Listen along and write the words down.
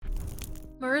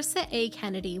Marissa A.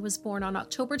 Kennedy was born on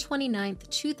October 29,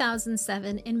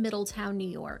 2007 in Middletown, New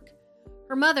York.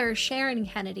 Her mother, Sharon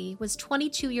Kennedy, was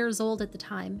 22 years old at the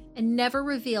time and never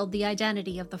revealed the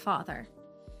identity of the father.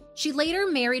 She later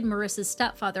married Marissa's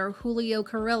stepfather, Julio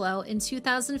Carrillo, in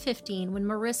 2015 when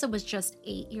Marissa was just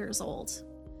 8 years old.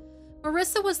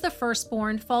 Marissa was the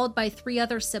firstborn, followed by 3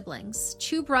 other siblings,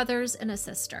 2 brothers and a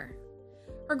sister.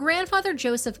 Her grandfather,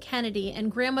 Joseph Kennedy, and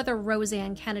grandmother,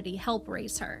 Roseanne Kennedy, helped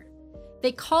raise her.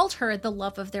 They called her the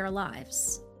love of their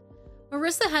lives.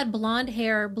 Marissa had blonde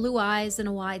hair, blue eyes, and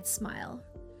a wide smile.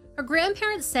 Her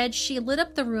grandparents said she lit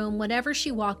up the room whenever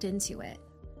she walked into it.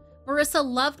 Marissa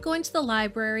loved going to the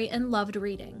library and loved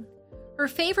reading. Her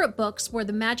favorite books were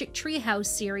the Magic Tree House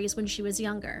series when she was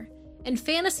younger, and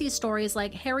fantasy stories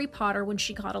like Harry Potter when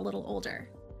she got a little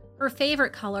older. Her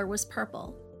favorite color was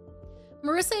purple.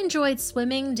 Marissa enjoyed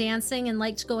swimming, dancing, and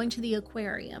liked going to the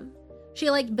aquarium. She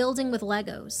liked building with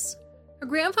Legos. Her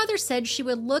grandfather said she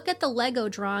would look at the Lego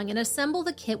drawing and assemble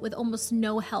the kit with almost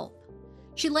no help.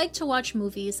 She liked to watch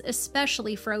movies,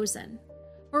 especially Frozen.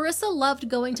 Marissa loved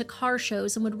going to car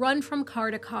shows and would run from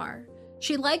car to car.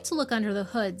 She liked to look under the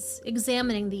hoods,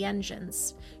 examining the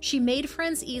engines. She made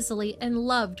friends easily and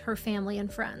loved her family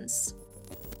and friends.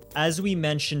 As we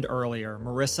mentioned earlier,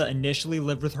 Marissa initially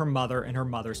lived with her mother and her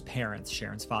mother's parents,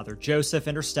 Sharon's father Joseph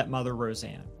and her stepmother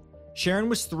Roseanne. Sharon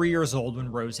was 3 years old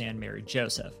when Roseanne married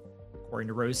Joseph. According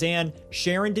to Roseanne,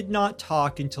 Sharon did not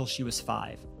talk until she was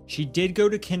 5. She did go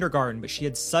to kindergarten, but she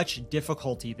had such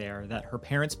difficulty there that her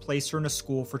parents placed her in a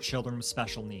school for children with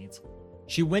special needs.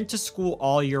 She went to school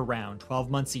all year round, 12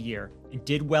 months a year, and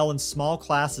did well in small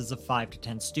classes of 5 to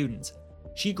 10 students.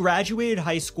 She graduated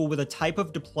high school with a type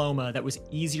of diploma that was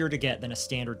easier to get than a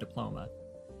standard diploma.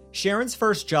 Sharon's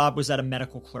first job was at a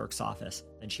medical clerk's office,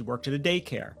 then she worked at a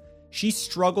daycare. She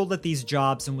struggled at these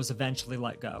jobs and was eventually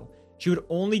let go. She would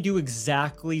only do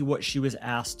exactly what she was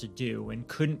asked to do and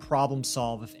couldn't problem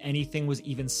solve if anything was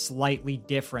even slightly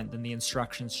different than the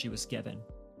instructions she was given.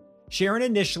 Sharon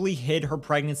initially hid her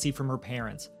pregnancy from her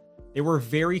parents. They were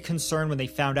very concerned when they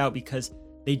found out because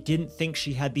they didn't think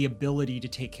she had the ability to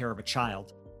take care of a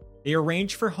child. They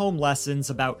arranged for home lessons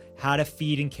about how to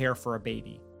feed and care for a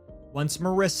baby. Once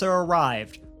Marissa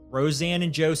arrived, Roseanne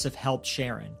and Joseph helped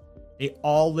Sharon. They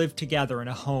all lived together in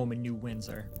a home in New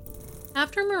Windsor.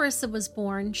 After Marissa was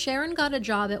born, Sharon got a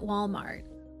job at Walmart.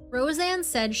 Roseanne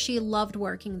said she loved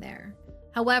working there.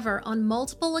 However, on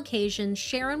multiple occasions,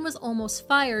 Sharon was almost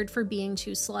fired for being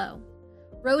too slow.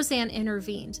 Roseanne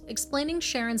intervened, explaining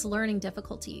Sharon's learning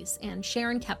difficulties, and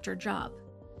Sharon kept her job.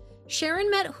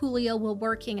 Sharon met Julio while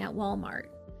working at Walmart.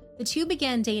 The two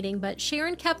began dating, but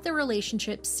Sharon kept their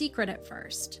relationship secret at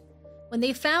first. When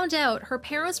they found out, her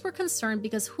parents were concerned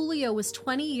because Julio was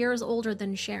 20 years older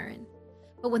than Sharon.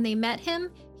 But when they met him,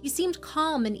 he seemed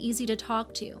calm and easy to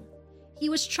talk to. He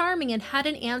was charming and had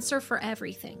an answer for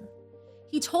everything.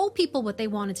 He told people what they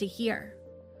wanted to hear.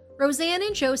 Roseanne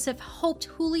and Joseph hoped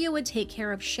Julio would take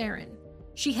care of Sharon.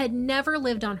 She had never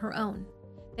lived on her own.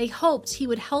 They hoped he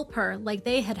would help her like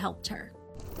they had helped her.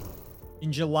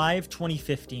 In July of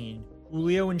 2015,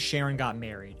 Julio and Sharon got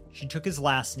married. She took his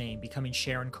last name, becoming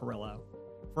Sharon Carrillo.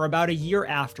 For about a year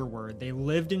afterward, they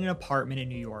lived in an apartment in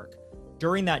New York.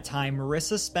 During that time,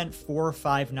 Marissa spent 4 or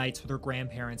 5 nights with her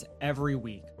grandparents every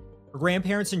week. Her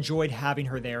grandparents enjoyed having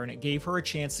her there, and it gave her a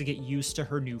chance to get used to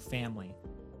her new family.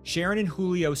 Sharon and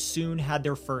Julio soon had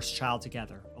their first child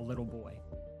together, a little boy.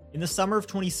 In the summer of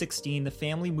 2016, the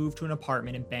family moved to an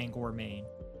apartment in Bangor, Maine.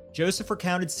 Joseph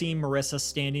recounted seeing Marissa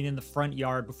standing in the front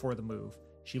yard before the move.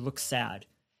 She looked sad.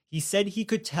 He said he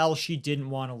could tell she didn't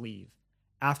want to leave.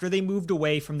 After they moved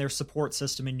away from their support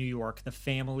system in New York, the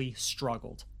family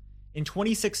struggled. In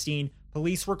 2016,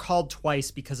 police were called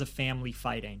twice because of family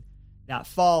fighting. That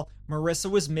fall, Marissa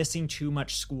was missing too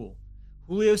much school.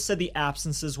 Julio said the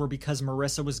absences were because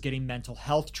Marissa was getting mental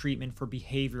health treatment for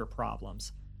behavior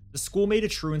problems. The school made a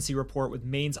truancy report with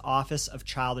Maine's Office of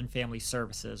Child and Family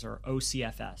Services, or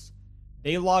OCFS.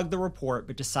 They logged the report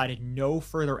but decided no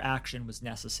further action was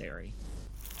necessary.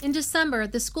 In December,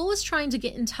 the school was trying to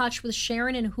get in touch with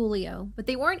Sharon and Julio, but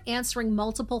they weren't answering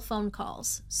multiple phone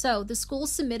calls, so the school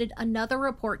submitted another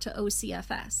report to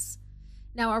OCFS.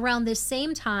 Now, around this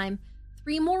same time,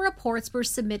 3 more reports were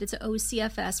submitted to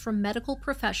OCFS from medical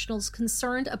professionals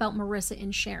concerned about Marissa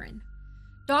and Sharon.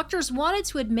 Doctors wanted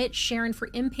to admit Sharon for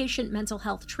inpatient mental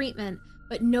health treatment,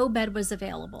 but no bed was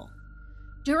available.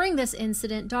 During this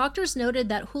incident, doctors noted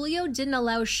that Julio didn't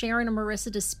allow Sharon or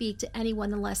Marissa to speak to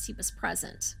anyone unless he was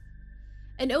present.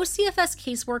 An OCFS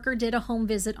caseworker did a home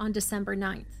visit on December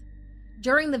 9th.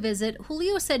 During the visit,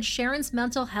 Julio said Sharon's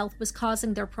mental health was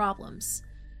causing their problems.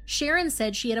 Sharon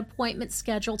said she had appointments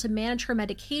scheduled to manage her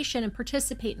medication and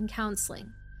participate in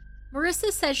counseling.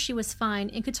 Marissa says she was fine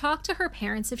and could talk to her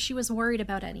parents if she was worried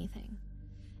about anything.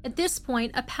 At this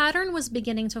point, a pattern was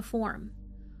beginning to form.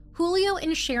 Julio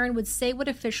and Sharon would say what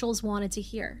officials wanted to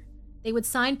hear. They would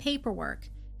sign paperwork.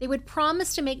 They would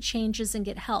promise to make changes and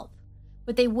get help,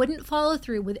 but they wouldn't follow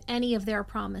through with any of their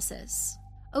promises.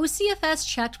 OCFS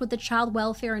checked with the child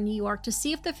welfare in New York to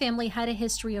see if the family had a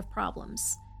history of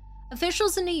problems.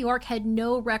 Officials in New York had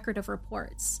no record of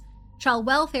reports. Child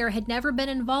welfare had never been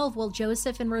involved while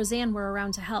Joseph and Roseanne were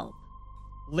around to help.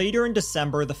 Later in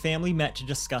December, the family met to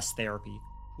discuss therapy.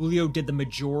 Julio did the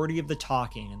majority of the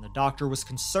talking, and the doctor was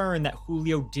concerned that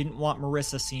Julio didn't want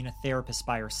Marissa seeing a therapist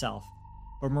by herself.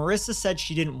 But Marissa said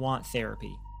she didn't want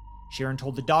therapy. Sharon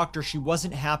told the doctor she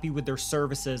wasn't happy with their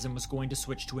services and was going to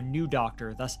switch to a new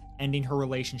doctor, thus ending her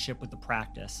relationship with the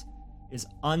practice. It is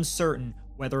uncertain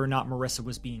whether or not Marissa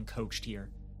was being coached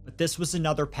here, but this was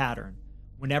another pattern.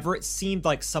 Whenever it seemed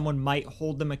like someone might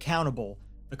hold them accountable,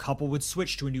 the couple would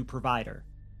switch to a new provider.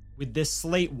 With this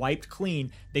slate wiped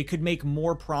clean, they could make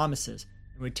more promises,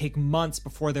 and it would take months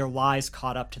before their lies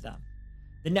caught up to them.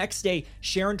 The next day,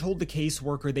 Sharon told the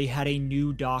caseworker they had a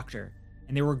new doctor,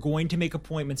 and they were going to make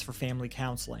appointments for family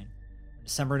counseling. On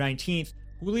December 19th,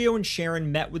 Julio and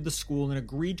Sharon met with the school and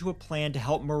agreed to a plan to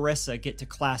help Marissa get to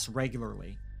class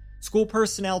regularly. School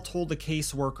personnel told the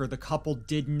caseworker the couple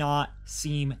did not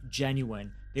seem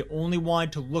genuine. They only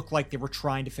wanted to look like they were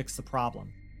trying to fix the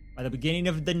problem. By the beginning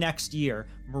of the next year,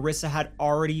 Marissa had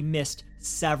already missed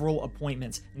several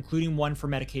appointments, including one for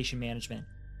medication management.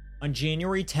 On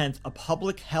January 10th, a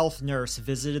public health nurse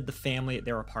visited the family at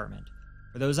their apartment.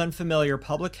 For those unfamiliar,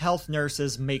 public health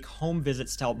nurses make home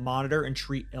visits to help monitor and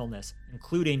treat illness,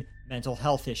 including mental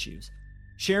health issues.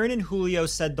 Sharon and Julio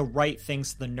said the right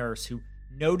things to the nurse, who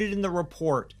noted in the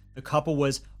report the couple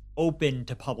was open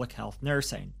to public health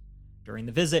nursing. During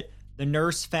the visit, the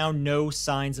nurse found no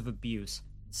signs of abuse.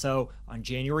 So, on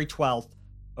January 12th,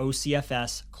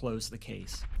 OCFS closed the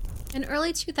case. In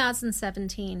early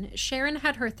 2017, Sharon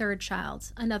had her third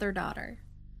child, another daughter.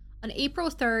 On April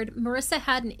 3rd, Marissa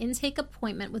had an intake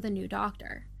appointment with a new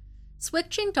doctor.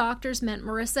 Switching doctors meant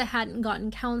Marissa hadn't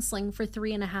gotten counseling for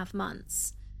 3.5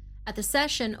 months. At the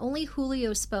session, only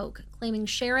Julio spoke, claiming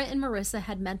Sharon and Marissa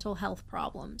had mental health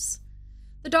problems.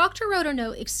 The doctor wrote a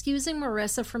note excusing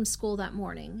Marissa from school that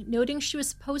morning, noting she was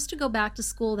supposed to go back to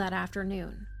school that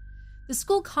afternoon. The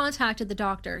school contacted the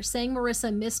doctor, saying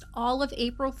Marissa missed all of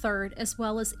April 3rd as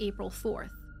well as April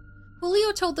 4th.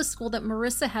 Julio told the school that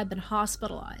Marissa had been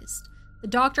hospitalized. The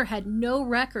doctor had no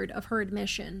record of her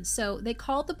admission, so they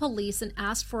called the police and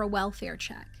asked for a welfare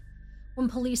check. When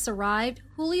police arrived,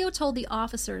 Julio told the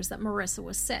officers that Marissa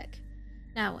was sick.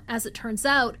 Now, as it turns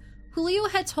out, Julio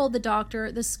had told the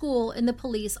doctor, the school, and the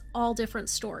police all different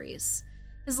stories.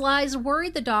 His lies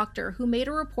worried the doctor, who made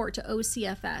a report to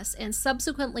OCFS, and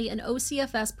subsequently an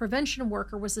OCFS prevention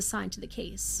worker was assigned to the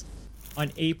case.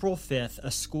 On April 5th,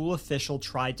 a school official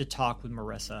tried to talk with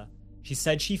Marissa. She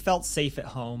said she felt safe at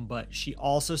home, but she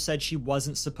also said she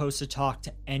wasn't supposed to talk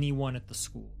to anyone at the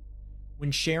school.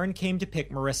 When Sharon came to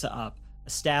pick Marissa up, a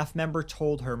staff member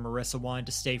told her Marissa wanted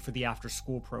to stay for the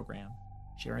after-school program.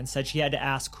 Sharon said she had to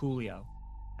ask Julio.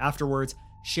 Afterwards,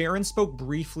 Sharon spoke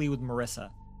briefly with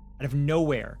Marissa. Out of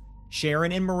nowhere,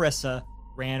 Sharon and Marissa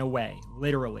ran away,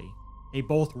 literally. They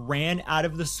both ran out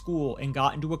of the school and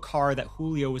got into a car that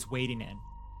Julio was waiting in.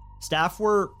 Staff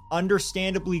were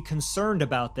understandably concerned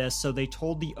about this, so they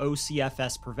told the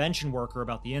OCFS prevention worker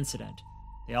about the incident.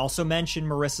 They also mentioned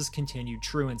Marissa's continued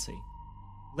truancy.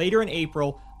 Later in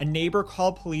April, a neighbor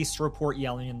called police to report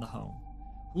yelling in the home.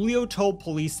 Julio told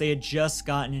police they had just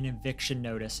gotten an eviction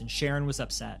notice, and Sharon was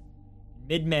upset. In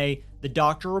mid-May, the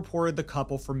doctor reported the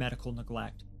couple for medical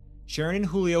neglect. Sharon and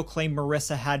Julio claimed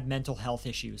Marissa had mental health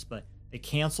issues, but they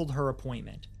canceled her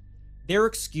appointment. Their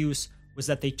excuse was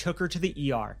that they took her to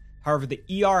the ER. However, the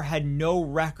ER had no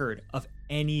record of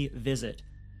any visit.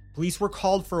 Police were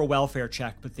called for a welfare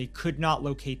check, but they could not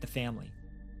locate the family.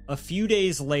 A few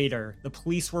days later, the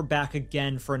police were back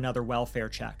again for another welfare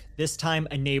check. This time,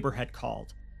 a neighbor had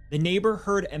called. The neighbor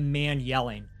heard a man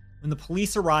yelling. When the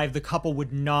police arrived, the couple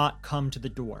would not come to the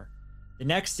door. The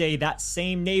next day, that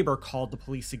same neighbor called the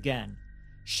police again.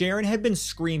 Sharon had been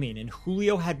screaming, and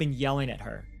Julio had been yelling at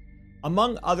her.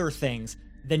 Among other things,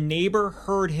 the neighbor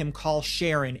heard him call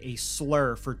Sharon a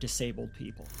slur for disabled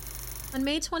people. On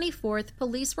May 24th,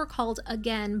 police were called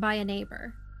again by a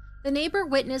neighbor. The neighbor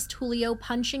witnessed Julio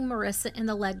punching Marissa in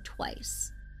the leg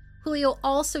twice. Julio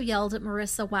also yelled at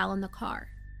Marissa while in the car.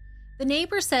 The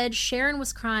neighbor said Sharon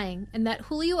was crying and that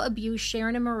Julio abused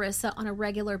Sharon and Marissa on a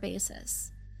regular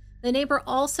basis. The neighbor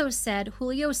also said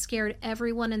Julio scared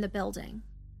everyone in the building.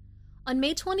 On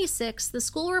May 26, the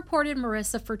school reported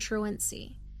Marissa for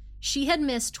truancy. She had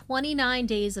missed 29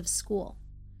 days of school.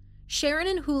 Sharon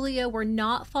and Julio were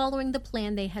not following the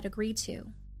plan they had agreed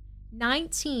to.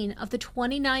 19 of the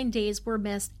 29 days were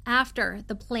missed after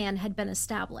the plan had been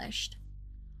established.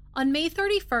 On May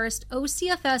 31st,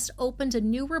 OCFS opened a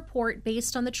new report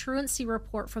based on the truancy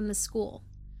report from the school.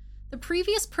 The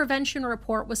previous prevention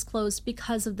report was closed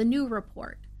because of the new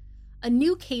report. A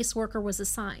new caseworker was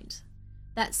assigned.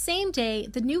 That same day,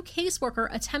 the new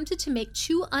caseworker attempted to make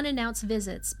 2 unannounced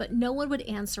visits, but no one would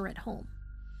answer at home.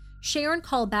 Sharon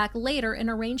called back later and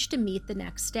arranged to meet the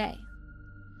next day.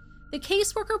 The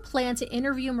caseworker planned to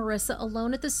interview Marissa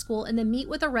alone at the school and then meet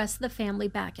with the rest of the family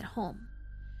back at home.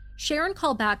 Sharon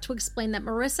called back to explain that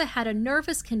Marissa had a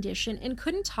nervous condition and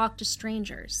couldn't talk to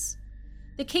strangers.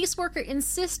 The caseworker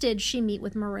insisted she meet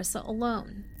with Marissa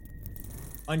alone.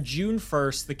 On June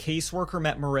 1st, the caseworker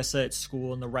met Marissa at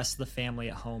school and the rest of the family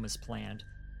at home as planned.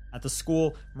 At the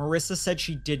school, Marissa said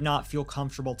she did not feel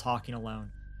comfortable talking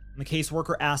alone. When the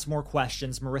caseworker asked more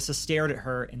questions, Marissa stared at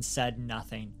her and said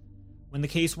nothing. When the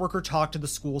caseworker talked to the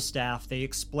school staff, they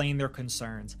explained their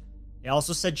concerns. They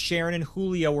also said Sharon and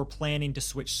Julio were planning to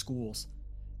switch schools.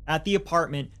 At the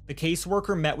apartment, the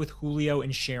caseworker met with Julio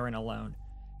and Sharon alone.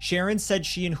 Sharon said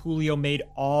she and Julio made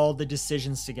all the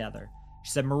decisions together.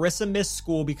 She said Marissa missed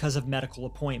school because of medical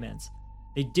appointments.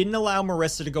 They didn't allow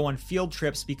Marissa to go on field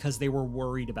trips because they were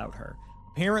worried about her.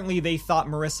 Apparently, they thought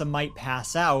Marissa might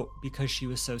pass out because she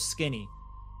was so skinny.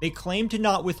 They claimed to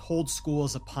not withhold school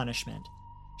as a punishment.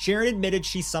 Sharon admitted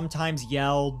she sometimes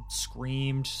yelled,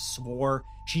 screamed, swore.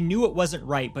 She knew it wasn't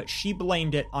right, but she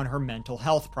blamed it on her mental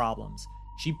health problems.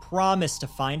 She promised to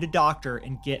find a doctor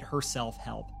and get herself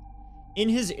help. In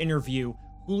his interview,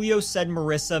 Julio said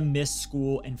Marissa missed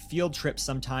school and field trips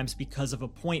sometimes because of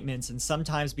appointments and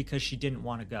sometimes because she didn't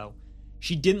want to go.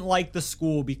 She didn't like the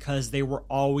school because they were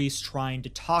always trying to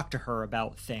talk to her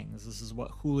about things. This is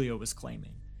what Julio was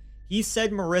claiming. He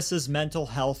said Marissa's mental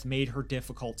health made her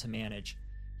difficult to manage.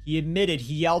 He admitted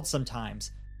he yelled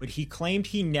sometimes, but he claimed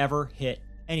he never hit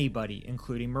anybody,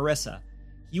 including Marissa.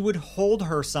 He would hold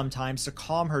her sometimes to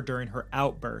calm her during her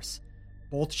outbursts.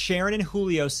 Both Sharon and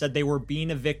Julio said they were being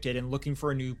evicted and looking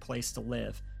for a new place to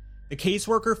live. The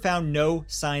caseworker found no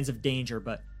signs of danger,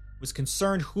 but was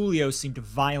concerned Julio seemed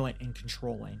violent and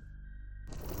controlling.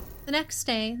 The next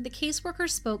day, the caseworker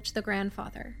spoke to the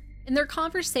grandfather. In their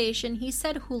conversation, he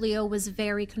said Julio was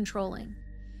very controlling.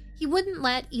 He wouldn't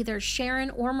let either Sharon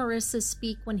or Marissa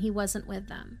speak when he wasn't with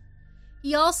them.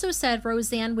 He also said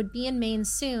Roseanne would be in Maine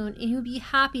soon and he would be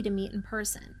happy to meet in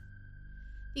person.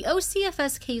 The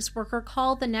OCFS caseworker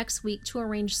called the next week to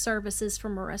arrange services for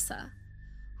Marissa.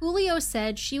 Julio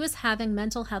said she was having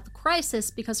mental health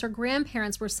crisis because her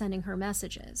grandparents were sending her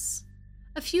messages.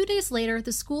 A few days later,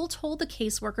 the school told the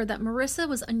caseworker that Marissa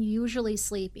was unusually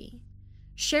sleepy.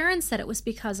 Sharon said it was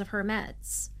because of her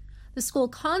meds. The school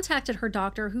contacted her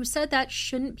doctor, who said that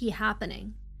shouldn't be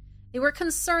happening. They were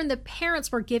concerned that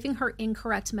parents were giving her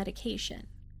incorrect medication.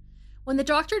 When the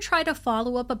doctor tried to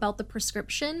follow up about the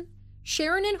prescription,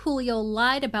 Sharon and Julio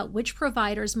lied about which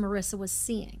providers Marissa was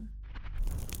seeing.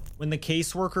 When the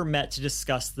caseworker met to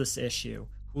discuss this issue,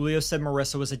 Julio said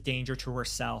Marissa was a danger to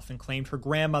herself and claimed her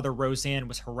grandmother Roseanne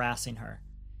was harassing her.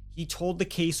 He told the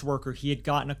caseworker he had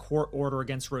gotten a court order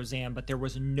against Roseanne, but there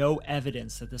was no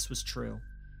evidence that this was true.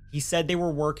 He said they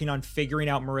were working on figuring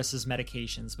out Marissa's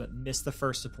medications, but missed the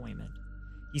first appointment.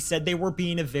 He said they were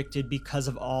being evicted because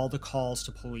of all the calls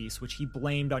to police, which he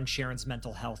blamed on Sharon's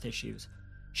mental health issues.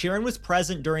 Sharon was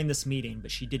present during this meeting, but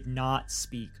she did not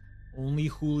speak. Only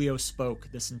Julio spoke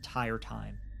this entire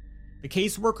time. The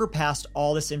caseworker passed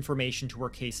all this information to her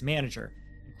case manager,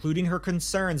 including her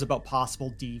concerns about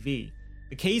possible DV.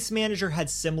 The case manager had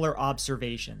similar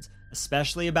observations,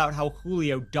 especially about how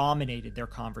Julio dominated their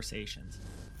conversations.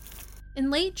 In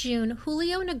late June,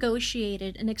 Julio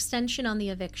negotiated an extension on the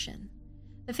eviction.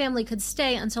 The family could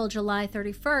stay until July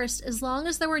 31st as long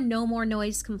as there were no more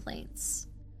noise complaints.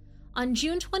 On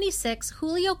June 26,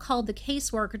 Julio called the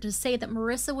caseworker to say that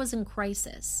Marissa was in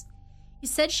crisis. He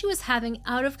said she was having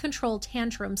out-of-control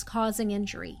tantrums causing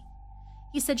injury.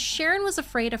 He said Sharon was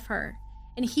afraid of her,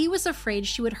 and he was afraid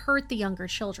she would hurt the younger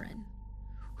children.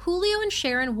 Julio and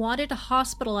Sharon wanted to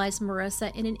hospitalize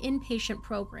Marissa in an inpatient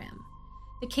program.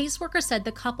 The caseworker said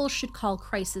the couple should call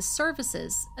Crisis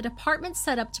Services, a department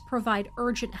set up to provide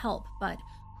urgent help, but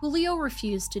Julio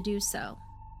refused to do so.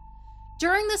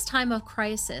 During this time of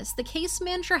crisis, the case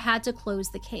manager had to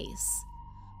close the case.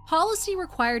 Policy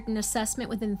required an assessment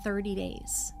within 30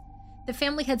 days. The the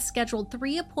family had scheduled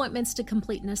 3 appointments to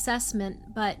complete an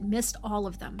assessment, but missed all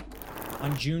of them.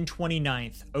 On June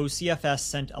 29th, OCFS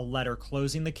sent a letter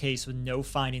closing the case with no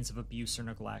findings of abuse or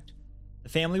neglect. The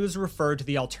family was referred to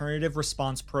the Alternative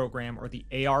Response Program, or the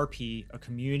ARP, a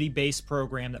community-based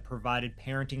program that provided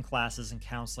parenting classes and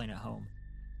counseling at home.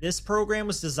 This program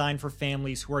was designed for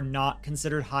families who are not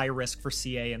considered high risk for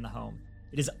CA in the home.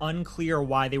 It is unclear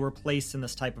why they were placed in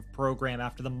this type of program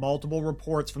after the multiple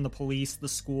reports from the police, the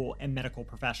school, and medical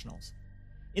professionals.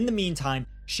 In the meantime,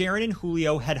 Sharon and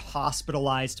Julio had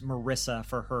hospitalized Marissa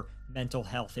for her mental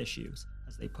health issues,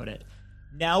 as they put it.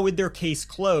 Now, with their case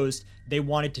closed, they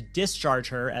wanted to discharge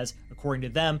her as, according to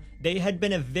them, they had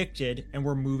been evicted and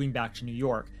were moving back to New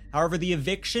York. However, the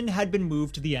eviction had been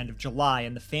moved to the end of July,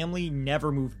 and the family never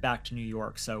moved back to New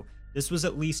York, so this was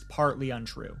at least partly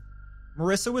untrue.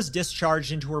 Marissa was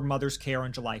discharged into her mother's care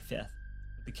on July 5th.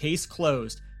 With the case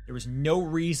closed, there was no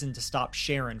reason to stop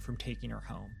Sharon from taking her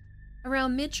home.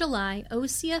 Around mid-July,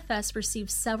 OCFS received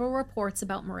several reports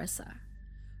about Marissa.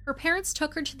 Her parents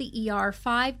took her to the ER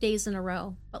 5 days in a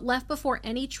row, but left before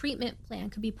any treatment plan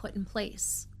could be put in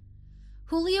place.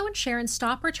 Julio and Sharon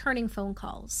stopped returning phone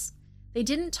calls. They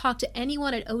didn't talk to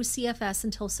anyone at OCFS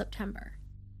until September.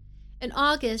 In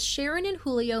August, Sharon and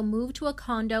Julio moved to a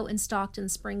condo in Stockton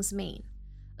Springs, Maine,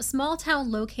 a small town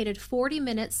located 40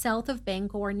 minutes south of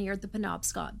Bangor near the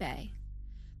Penobscot Bay.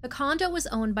 The condo was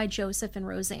owned by Joseph and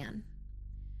Roseanne.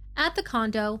 At the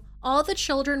condo, all the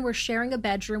children were sharing a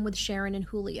bedroom with Sharon and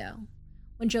Julio.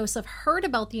 When Joseph heard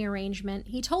about the arrangement,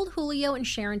 he told Julio and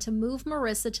Sharon to move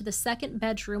Marissa to the second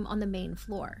bedroom on the main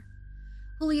floor.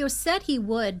 Julio said he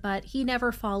would, but he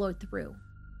never followed through.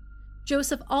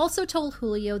 Joseph also told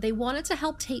Julio they wanted to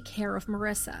help take care of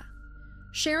Marissa.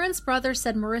 Sharon's brother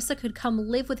said Marissa could come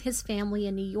live with his family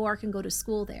in New York and go to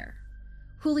school there.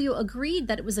 Julio agreed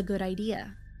that it was a good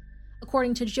idea.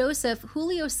 According to Joseph,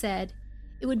 Julio said,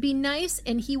 "It would be nice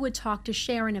and he would talk to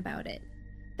Sharon about it.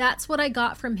 That's what I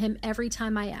got from him every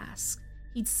time I asked.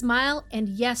 He'd smile and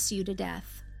yes you to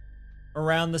death."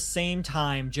 Around the same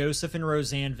time, Joseph and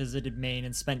Roseanne visited Maine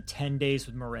and spent 10 days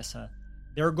with Marissa.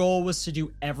 Their goal was to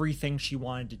do everything she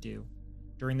wanted to do.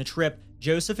 During the trip,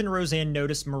 Joseph and Roseanne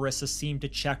noticed Marissa seemed to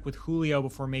check with Julio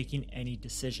before making any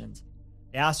decisions.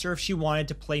 They asked her if she wanted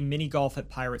to play mini golf at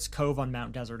Pirates Cove on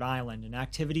Mount Desert Island, an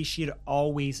activity she had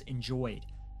always enjoyed.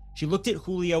 She looked at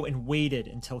Julio and waited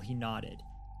until he nodded.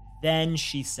 Then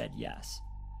she said yes.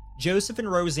 Joseph and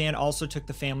Roseanne also took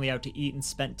the family out to eat and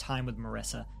spent time with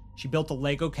Marissa. She built a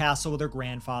Lego castle with her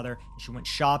grandfather, and she went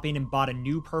shopping and bought a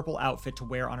new purple outfit to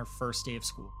wear on her first day of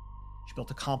school. She built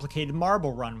a complicated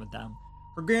marble run with them.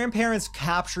 Her grandparents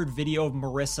captured video of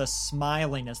Marissa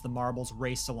smiling as the marbles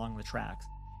raced along the tracks.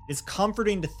 It is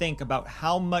comforting to think about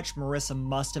how much Marissa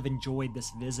must have enjoyed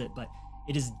this visit, but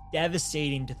it is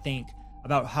devastating to think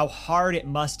about how hard it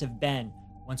must have been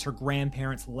once her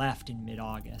grandparents left in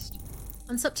mid-August.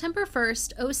 On September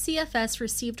 1st, OCFS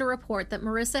received a report that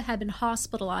Marissa had been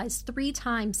hospitalized 3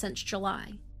 times since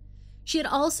July. She had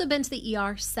also been to the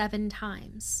ER 7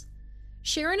 times.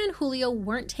 Sharon and Julio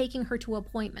weren't taking her to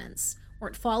appointments,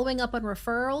 weren't following up on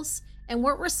referrals, and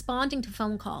weren't responding to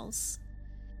phone calls.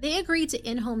 They agreed to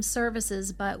in-home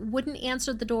services but wouldn't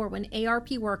answer the door when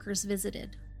ARP workers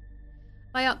visited.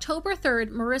 By October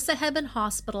 3rd, Marissa had been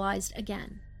hospitalized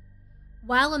again.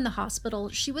 While in the hospital,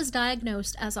 she was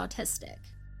diagnosed as autistic.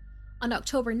 On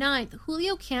October 9th,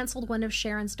 Julio canceled one of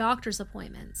Sharon's doctor's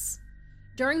appointments.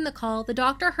 During the call, the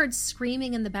doctor heard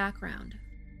screaming in the background.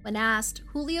 When asked,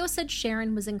 Julio said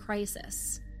Sharon was in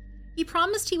crisis. He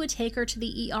promised he would take her to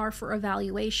the ER for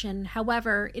evaluation.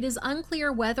 However, it is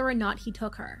unclear whether or not he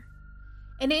took her.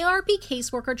 An ARP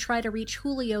caseworker tried to reach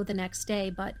Julio the next day,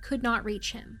 but could not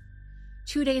reach him.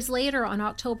 2 days later, on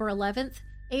October 11th,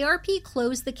 ARP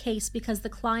closed the case because the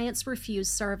clients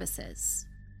refused services.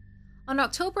 On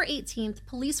October 18th,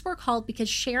 police were called because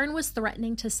Sharon was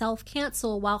threatening to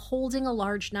self-cancel while holding a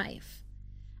large knife.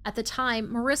 At the time,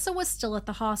 Marissa was still at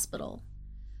the hospital.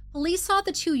 Police saw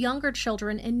the 2 younger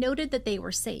children and noted that they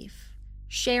were safe.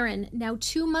 Sharon, now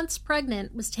 2 months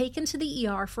pregnant, was taken to the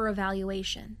ER for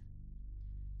evaluation.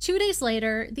 2 days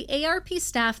later, the ARP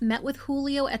staff met with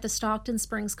Julio at the Stockton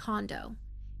Springs condo.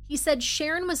 He said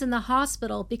Sharon was in the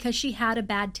hospital because she had a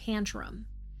bad tantrum.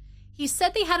 He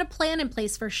said they had a plan in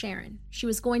place for Sharon. She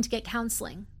was going to get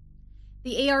counseling.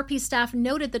 The ARP staff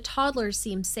noted the toddlers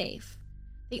seemed safe.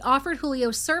 They offered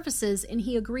Julio services and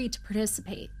he agreed to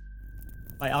participate.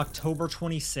 By October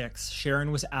 26,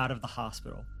 Sharon was out of the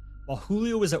hospital. While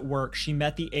Julio was at work, she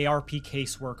met the ARP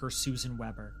caseworker Susan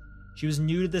Weber. She was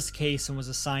new to this case and was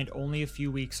assigned only a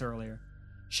few weeks earlier.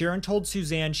 Sharon told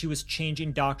Suzanne she was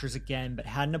changing doctors again, but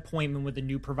had an appointment with a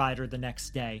new provider the next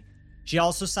day. She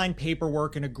also signed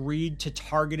paperwork and agreed to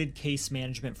targeted case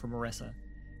management for Marissa.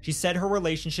 She said her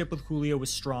relationship with Julio was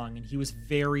strong and he was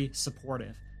very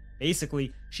supportive.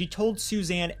 Basically, she told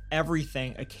Suzanne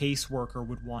everything a caseworker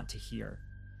would want to hear.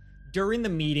 During the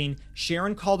meeting,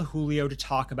 Sharon called Julio to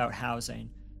talk about housing.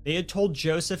 They had told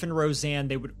Joseph and Roseanne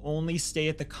they would only stay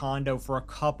at the condo for a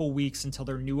couple weeks until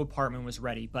their new apartment was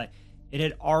ready, but it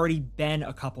had already been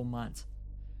a couple months.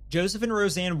 Joseph and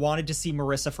Roseanne wanted to see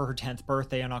Marissa for her 10th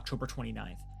birthday on October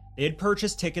 29th. They had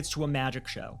purchased tickets to a magic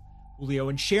show. Julio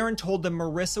and Sharon told them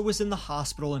Marissa was in the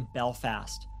hospital in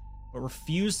Belfast, but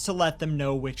refused to let them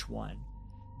know which one.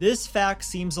 This fact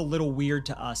seems a little weird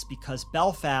to us because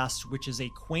Belfast, which is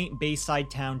a quaint bayside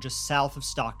town just south of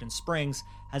Stockton Springs,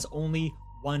 has only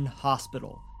one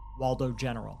hospital, Waldo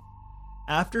General.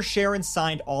 After Sharon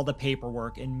signed all the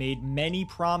paperwork and made many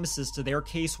promises to their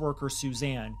caseworker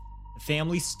Suzanne, the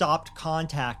family stopped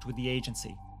contact with the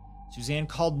agency. Suzanne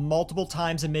called multiple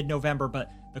times in mid-November,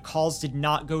 but the calls did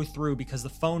not go through because the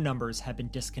phone numbers had been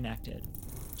disconnected.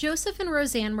 Joseph and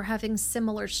Roseanne were having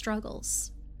similar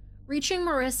struggles. Reaching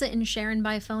Marissa and Sharon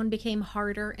by phone became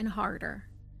harder and harder.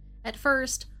 At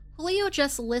first, Julio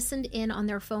just listened in on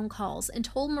their phone calls and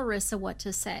told Marissa what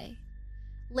to say.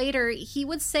 Later, he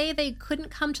would say they couldn't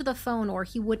come to the phone or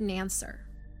he wouldn't answer.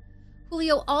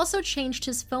 Julio also changed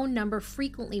his phone number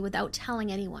frequently without telling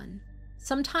anyone,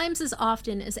 sometimes as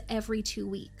often as every 2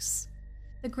 weeks.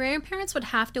 The grandparents would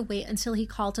have to wait until he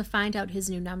called to find out his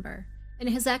new number, and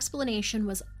his explanation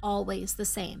was always the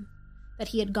same, that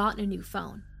he had gotten a new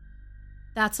phone.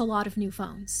 That's a lot of new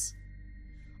phones.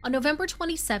 On November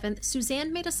 27th,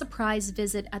 Suzanne made a surprise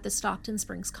visit at the Stockton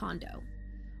Springs condo.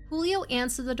 Julio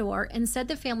answered the door and said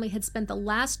the family had spent the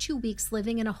last 2 weeks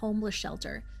living in a homeless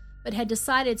shelter, but had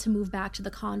decided to move back to the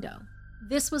condo.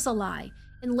 This was a lie,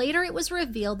 and later it was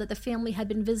revealed that the family had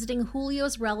been visiting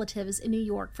Julio's relatives in New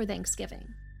York for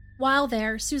Thanksgiving. While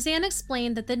there, Suzanne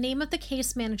explained that the name of the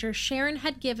case manager Sharon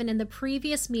had given in the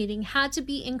previous meeting had to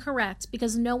be incorrect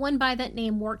because no one by that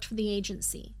name worked for the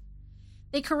agency.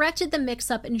 They corrected the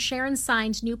mix-up and Sharon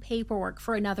signed new paperwork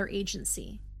for another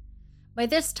agency. By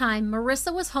this time,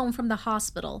 Marissa was home from the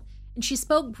hospital, and she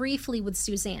spoke briefly with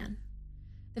Suzanne.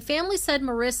 The family said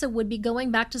Marissa would be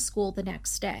going back to school the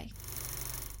next day.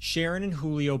 Sharon and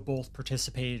Julio both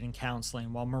participated in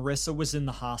counseling while Marissa was in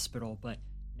the hospital, but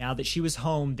now that she was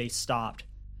home, they stopped.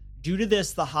 Due to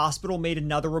this, the hospital made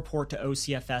another report to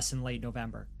OCFS in late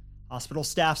November. Hospital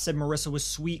staff said Marissa was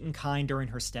sweet and kind during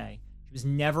her stay. She was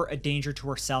never a danger to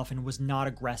herself and was not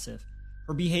aggressive.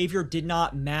 Her behavior did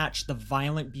not match the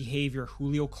violent behavior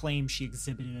Julio claimed she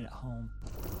exhibited at home.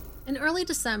 In early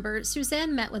December,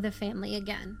 Suzanne met with the family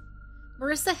again.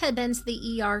 Marissa had been to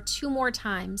the ER 2 more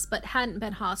times, but hadn't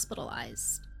been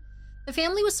hospitalized. The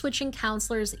family was switching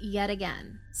counselors yet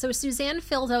again, so Suzanne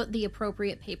filled out the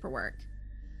appropriate paperwork.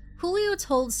 Julio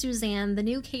told Suzanne the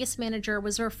new case manager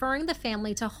was referring the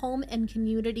family to home and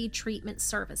community treatment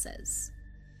services.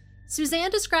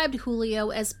 Suzanne described Julio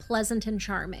as pleasant and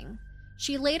charming.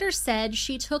 She later said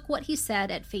she took what he said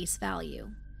at face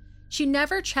value. She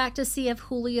never checked to see if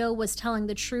Julio was telling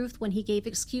the truth when he gave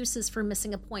excuses for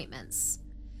missing appointments.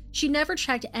 She never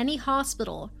checked any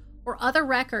hospital or other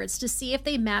records to see if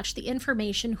they matched the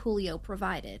information Julio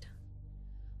provided.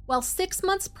 While 6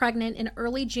 months pregnant in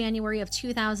early January of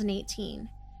 2018,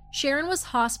 Sharon was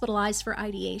hospitalized for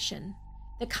ideation,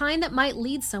 the kind that might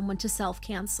lead someone to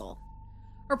self-cancel.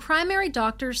 Her primary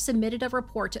doctors submitted a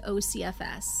report to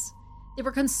OCFS. They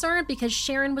were concerned because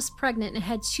Sharon was pregnant and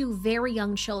had 2 very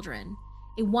young children,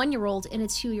 a 1-year-old and a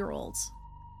 2-year-old.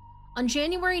 On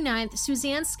January 9th,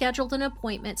 Suzanne scheduled an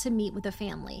appointment to meet with the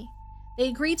family. They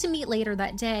agreed to meet later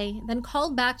that day, then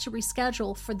called back to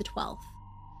reschedule for the 12th.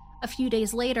 A few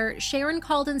days later, Sharon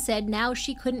called and said now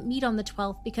she couldn't meet on the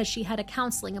 12th because she had a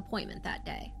counseling appointment that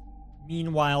day.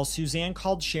 Meanwhile, Suzanne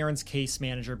called Sharon's case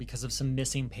manager because of some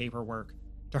missing paperwork.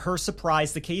 To her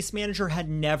surprise, the case manager had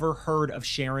never heard of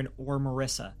Sharon or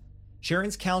Marissa.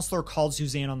 Sharon's counselor called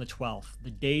Suzanne on the 12th,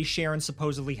 the day Sharon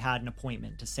supposedly had an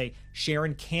appointment, to say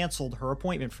Sharon canceled her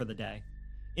appointment for the day.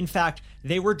 In fact,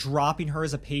 they were dropping her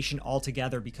as a patient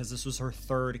altogether because this was her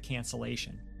 3rd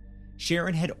cancellation.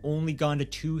 Sharon had only gone to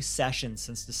 2 sessions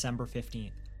since December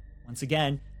 15th. Once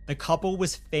again, the couple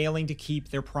was failing to keep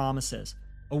their promises.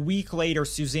 A week later,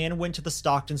 Suzanne went to the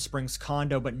Stockton Springs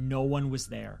condo, but no one was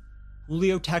there.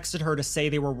 Julio texted her to say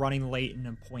they were running late in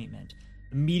an appointment.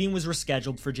 The meeting was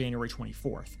rescheduled for January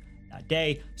 24th. That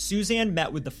day, Suzanne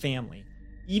met with the family.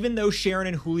 Even though Sharon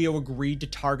and Julio agreed to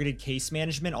targeted case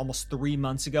management almost 3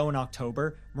 months ago in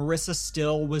October, Marissa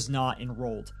still was not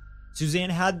enrolled. Suzanne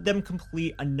had them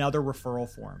complete another referral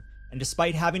form, and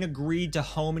despite having agreed to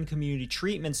home and community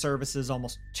treatment services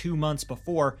almost 2 months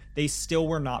before, they still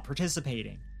were not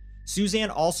participating. Suzanne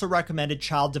also recommended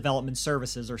Child Development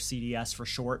Services, or CDS for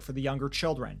short, for the younger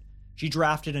children. She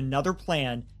drafted another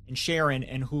plan, and Sharon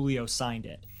and Julio signed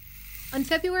it. On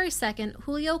February 2nd,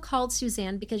 Julio called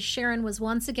Suzanne because Sharon was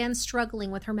once again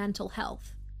struggling with her mental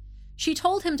health. She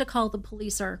told him to call the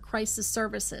police or crisis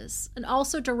services, and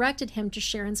also directed him to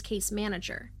Sharon's case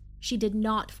manager. She did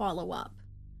not follow up.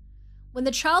 When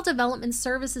the Child Development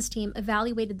Services team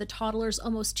evaluated the toddlers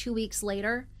almost 2 weeks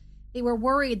later, they were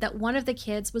worried that one of the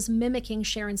kids was mimicking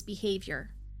Sharon's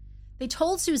behavior. They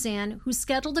told Suzanne, who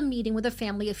scheduled a meeting with the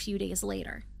family a few days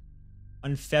later.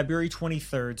 On February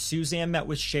 23rd, Suzanne met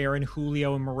with Sharon,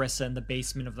 Julio, and Marissa in the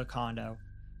basement of the condo.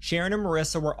 Sharon and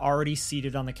Marissa were already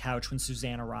seated on the couch when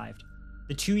Suzanne arrived.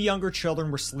 The 2 younger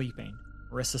children were sleeping.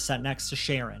 Marissa sat next to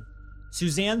Sharon.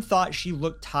 Suzanne thought she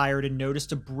looked tired and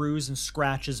noticed a bruise and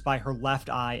scratches by her left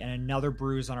eye and another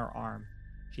bruise on her arm.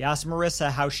 She asked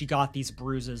Marissa how she got these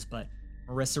bruises, but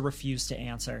Marissa refused to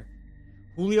answer.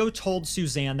 Julio told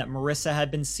Suzanne that Marissa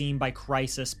had been seen by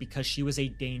Crisis because she was a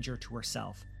danger to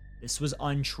herself. This was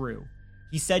untrue.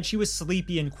 He said she was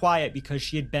sleepy and quiet because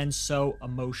she had been so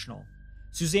emotional.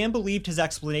 Suzanne believed his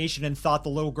explanation and thought the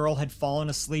little girl had fallen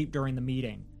asleep during the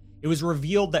meeting. It was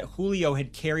revealed that Julio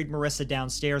had carried Marissa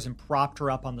downstairs and propped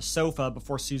her up on the sofa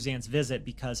before Suzanne's visit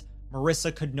because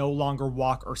Marissa could no longer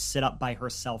walk or sit up by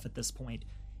herself at this point.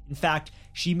 In fact,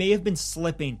 she may have been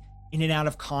slipping in and out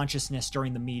of consciousness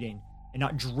during the meeting and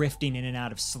not drifting in and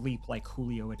out of sleep like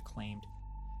Julio had claimed.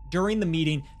 During the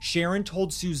meeting, Sharon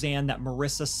told Suzanne that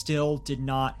Marissa still did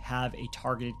not have a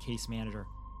targeted case manager,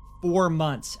 4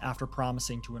 months after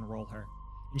promising to enroll her.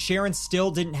 And Sharon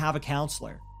still didn't have a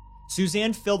counselor.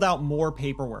 Suzanne filled out more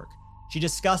paperwork. She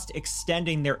discussed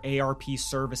extending their ARP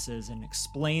services and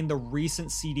explained the recent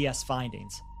CDS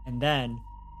findings. And then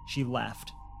she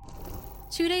left.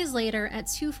 2 days later, at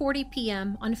 2:40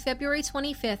 p.m. on February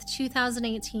 25th,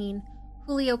 2018,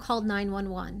 Julio called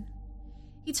 911.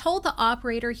 He told the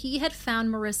operator he had found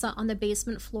Marissa on the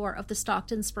basement floor of the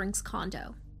Stockton Springs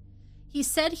condo. He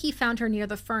said he found her near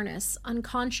the furnace,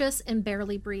 unconscious and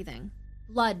barely breathing,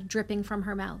 blood dripping from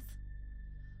her mouth.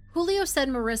 Julio said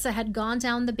Marissa had gone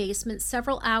down the basement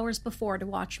several hours before to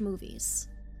watch movies.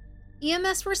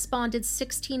 EMS responded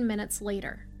 16 minutes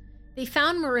later. They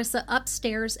found Marissa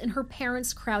upstairs in her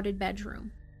parents' crowded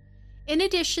bedroom. In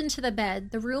addition to the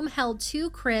bed, the room held 2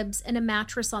 cribs and a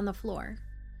mattress on the floor.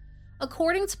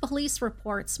 According to police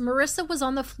reports, Marissa was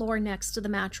on the floor next to the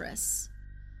mattress.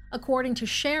 According to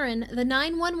Sharon, the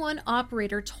 911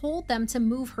 operator told them to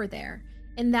move her there,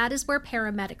 and that is where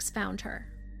paramedics found her.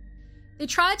 They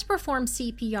tried to perform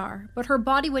CPR, but her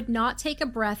body would not take a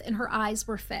breath and her eyes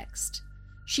were fixed.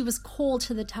 She was cold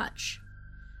to the touch.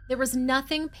 There was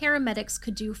nothing paramedics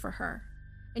could do for her,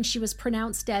 and she was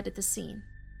pronounced dead at the scene.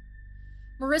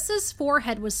 Marissa's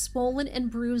forehead was swollen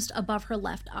and bruised above her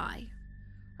left eye.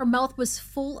 Her mouth was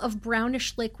full of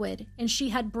brownish liquid, and she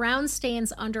had brown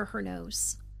stains under her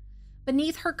nose.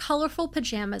 Beneath her colorful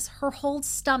pajamas, her whole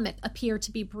stomach appeared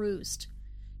to be bruised.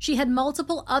 She had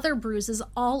multiple other bruises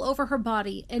all over her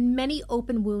body and many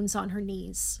open wounds on her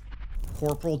knees.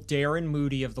 Corporal Darren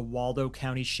Moody of the Waldo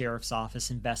County Sheriff's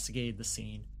Office investigated the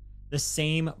scene. The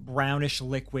same brownish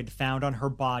liquid found on her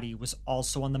body was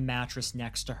also on the mattress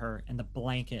next to her and the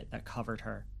blanket that covered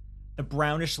her. The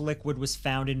brownish liquid was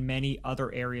found in many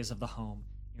other areas of the home,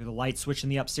 near the light switch in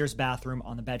the upstairs bathroom,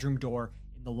 on the bedroom door,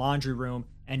 in the laundry room,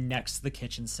 and next to the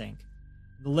kitchen sink.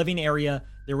 In the living area,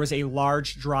 there was a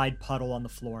large dried puddle on the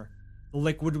floor. The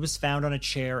liquid was found on a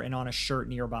chair and on a shirt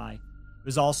nearby. It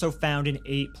was also found in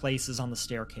 8 places on the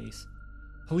staircase.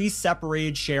 Police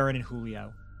separated Sharon and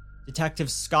Julio.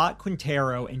 Detectives Scott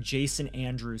Quintero and Jason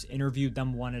Andrews interviewed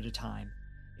them one at a time.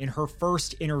 In her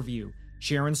first interview,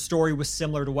 Sharon's story was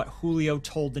similar to what Julio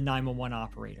told the 911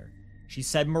 operator. She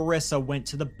said Marissa went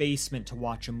to the basement to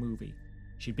watch a movie.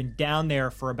 She'd been down there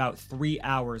for about 3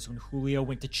 hours when Julio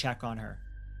went to check on her.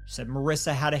 She said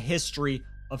Marissa had a history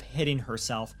of hitting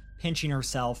herself, pinching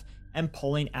herself, and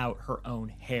pulling out her own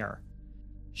hair.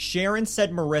 Sharon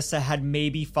said Marissa had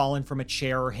maybe fallen from a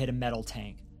chair or hit a metal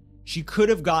tank. She could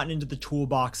have gotten into the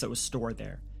toolbox that was stored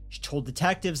there. She told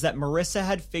detectives that Marissa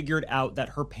had figured out that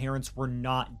her parents were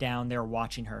not down there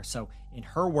watching her, so in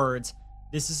her words,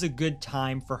 this is a good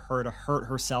time for her to hurt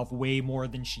herself way more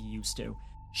than she used to.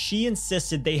 She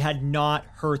insisted they had not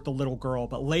hurt the little girl,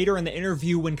 but later in the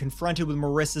interview, when confronted with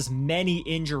Marissa's many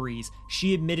injuries,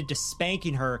 she admitted to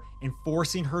spanking her and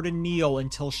forcing her to kneel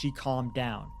until she calmed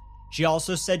down. She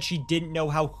also said she didn't know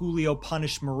how Julio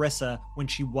punished Marissa when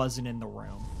she wasn't in the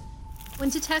room. When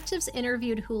detectives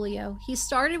interviewed Julio, he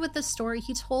started with the story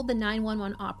he told the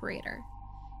 911 operator.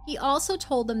 He also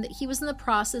told them that he was in the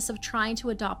process of trying to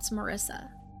adopt Marissa.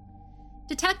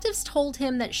 Detectives told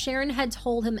him that Sharon had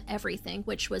told him everything,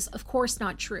 which was of course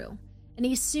not true, and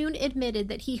he soon admitted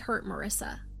that he hurt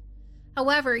Marissa.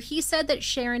 However, he said that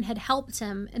Sharon had helped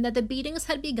him and that the beatings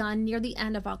had begun near the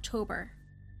end of October.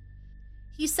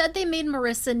 He said they made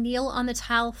Marissa kneel on the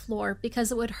tile floor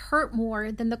because it would hurt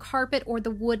more than the carpet or the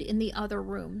wood in the other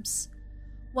rooms.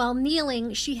 While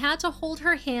kneeling, she had to hold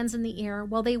her hands in the air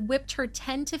while they whipped her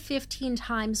 10 to 15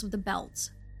 times with a belt.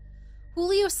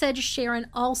 Julio said Sharon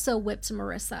also whipped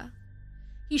Marissa.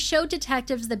 He showed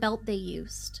detectives the belt they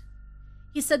used.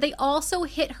 He said they also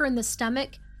hit her in the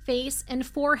stomach, face, and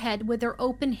forehead with their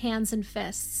open hands and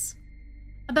fists.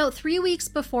 About 3 weeks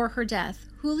before her death,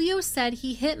 Julio said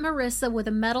he hit Marissa with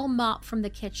a metal mop from the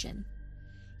kitchen.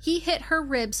 He hit her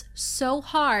ribs so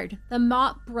hard, the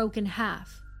mop broke in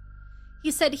half. He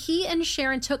said he and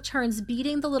Sharon took turns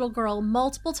beating the little girl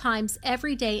multiple times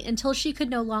every day until she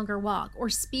could no longer walk or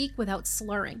speak without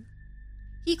slurring.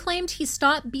 He claimed he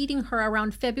stopped beating her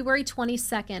around February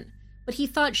 22nd, but he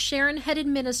thought Sharon had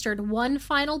administered one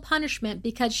final punishment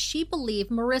because she believed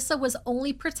Marissa was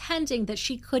only pretending that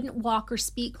she couldn't walk or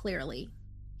speak clearly.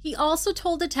 He also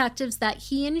told detectives that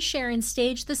he and Sharon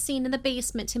staged the scene in the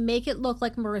basement to make it look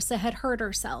like Marissa had hurt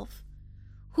herself.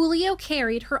 Julio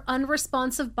carried her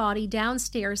unresponsive body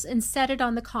downstairs and set it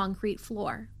on the concrete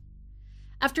floor.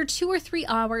 After 2 or 3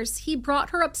 hours, he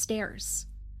brought her upstairs.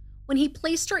 When he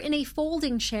placed her in a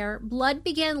folding chair, blood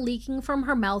began leaking from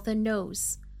her mouth and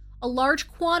nose. A large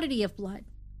quantity of blood.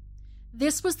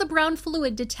 This was the brown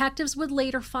fluid detectives would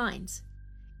later find.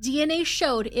 DNA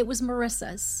showed it was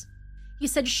Marissa's. He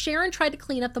said Sharon tried to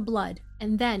clean up the blood,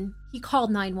 and then he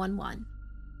called 911.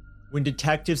 When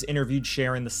detectives interviewed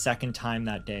Sharon the second time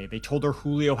that day, they told her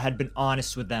Julio had been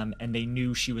honest with them and they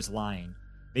knew she was lying.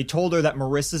 They told her that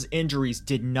Marissa's injuries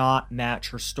did not match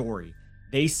her story.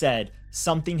 They said,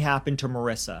 "Something happened to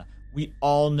Marissa. We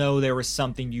all know there was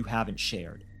something you haven't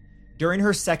shared." During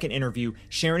her second interview,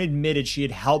 Sharon admitted she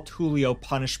had helped Julio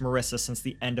punish Marissa since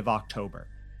the end of October.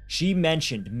 She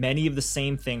mentioned many of the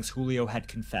same things Julio had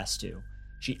confessed to.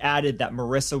 She added that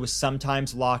Marissa was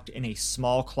sometimes locked in a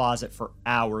small closet for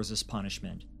hours as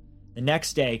punishment. The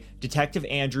next day, Detective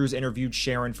Andrews interviewed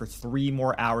Sharon for 3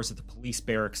 more hours at the police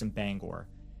barracks in Bangor.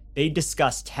 They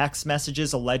discussed text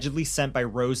messages allegedly sent by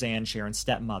Roseanne, Sharon's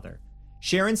stepmother.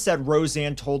 Sharon said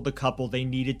Roseanne told the couple they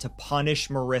needed to punish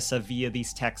Marissa via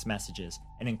these text messages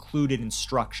and included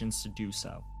instructions to do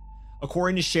so.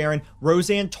 According to Sharon,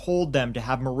 Roseanne told them to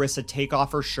have Marissa take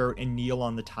off her shirt and kneel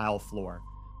on the tile floor.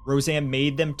 Roseanne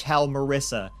made them tell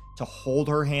Marissa to hold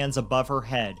her hands above her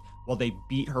head while they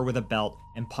beat her with a belt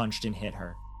and punched and hit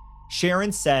her.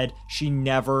 Sharon said she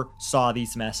never saw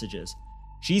these messages.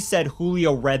 She said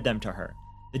Julio read them to her.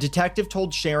 The detective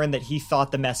told Sharon that he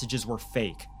thought the messages were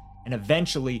fake, and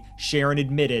eventually Sharon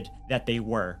admitted that they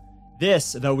were.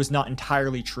 This, though, was not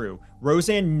entirely true.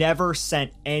 Roseanne never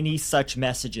sent any such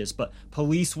messages, but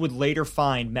police would later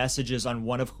find messages on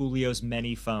one of Julio's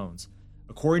many phones.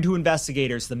 According to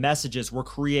investigators, the messages were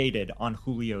created on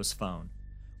Julio's phone.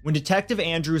 When Detective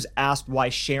Andrews asked why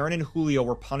Sharon and Julio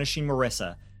were punishing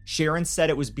Marissa, Sharon said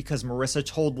it was because Marissa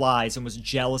told lies and was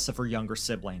jealous of her younger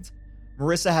siblings.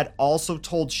 Marissa had also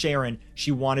told Sharon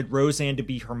she wanted Roseanne to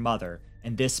be her mother,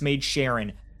 and this made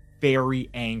Sharon very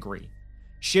angry.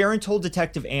 Sharon told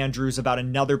Detective Andrews about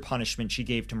another punishment she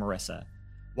gave to Marissa.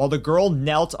 While the girl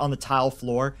knelt on the tile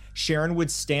floor, Sharon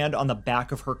would stand on the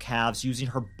back of her calves using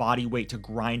her body weight to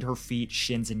grind her feet,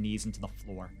 shins, and knees into the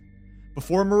floor.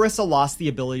 Before Marissa lost the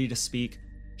ability to speak,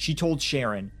 she told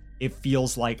Sharon, "It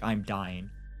feels like I'm dying."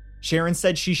 Sharon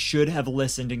said she should have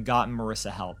listened and gotten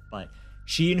Marissa help, but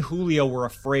she and Julio were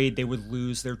afraid they would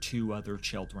lose their 2 other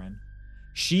children.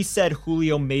 She said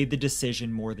Julio made the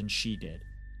decision more than she did.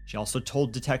 She also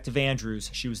told Detective Andrews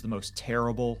she was the most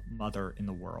terrible mother in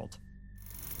the world.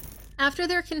 After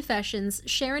their confessions,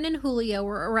 Sharon and Julio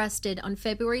were arrested on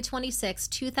February 26,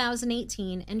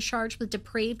 2018 and charged with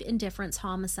depraved indifference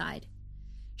homicide.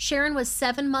 Sharon was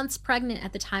 7 months pregnant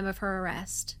at the time of her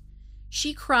arrest.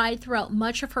 She cried throughout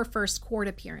much of her first court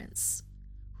appearance.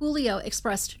 Julio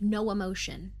expressed no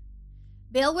emotion.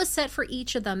 Bail was set for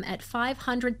each of them at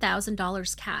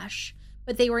 $500,000 cash,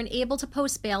 but they were unable to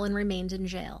post bail and remained in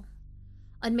jail.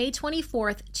 On May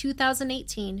 24,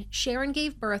 2018, Sharon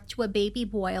gave birth to a baby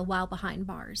boy while behind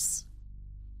bars.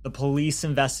 The police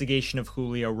investigation of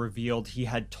Julio revealed he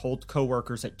had told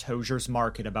coworkers at Tozer's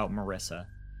Market about Marissa.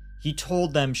 He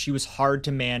told them she was hard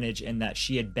to manage and that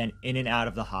she had been in and out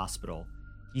of the hospital.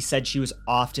 He said she was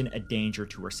often a danger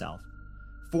to herself.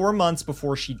 4 months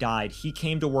before she died, he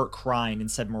came to work crying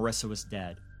and said Marissa was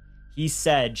dead. He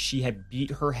said she had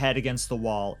beat her head against the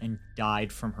wall and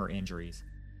died from her injuries.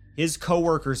 His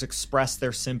co-workers expressed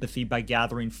their sympathy by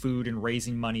gathering food and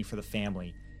raising money for the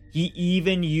family. He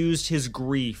even used his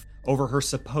grief over her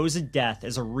supposed death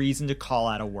as a reason to call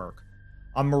out of work.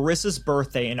 On Marissa's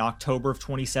birthday in October of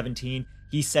 2017,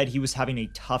 he said he was having a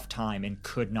tough time and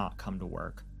could not come to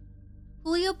work.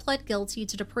 Julio pled guilty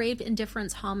to depraved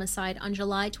indifference homicide on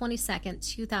July 22,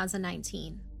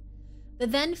 2019. The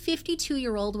then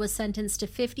 52-year-old was sentenced to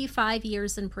 55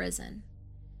 years in prison.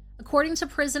 According to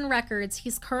prison records,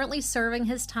 he's currently serving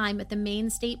his time at the Maine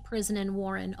State Prison in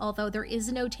Warren, although there is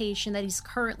a notation that he's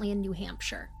currently in New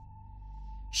Hampshire.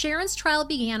 Sharon's trial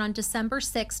began on December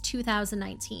 6,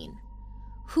 2019.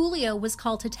 Julio was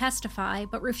called to testify,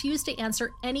 but refused to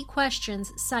answer any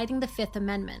questions, citing the Fifth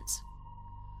Amendment.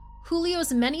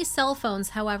 Julio's many cell phones,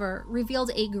 however,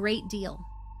 revealed a great deal.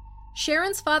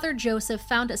 Sharon's father, Joseph,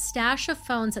 found a stash of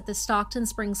phones at the Stockton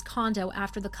Springs condo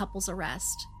after the couple's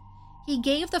arrest. He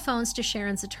gave the phones to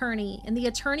Sharon's attorney, and the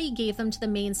attorney gave them to the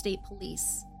Maine State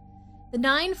Police. The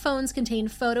 9 phones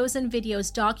contained photos and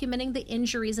videos documenting the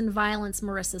injuries and violence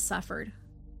Marissa suffered.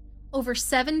 Over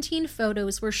 17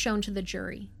 photos were shown to the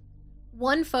jury.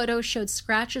 One photo showed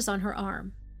scratches on her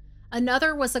arm.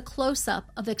 Another was a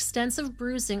close-up of extensive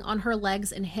bruising on her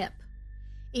legs and hip.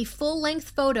 A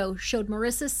full-length photo showed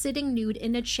Marissa sitting nude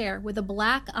in a chair with a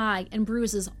black eye and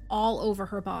bruises all over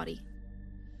her body.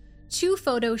 2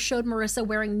 photos showed Marissa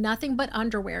wearing nothing but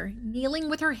underwear, kneeling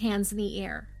with her hands in the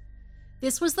air.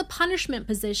 This was the punishment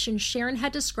position Sharon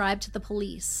had described to the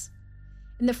police.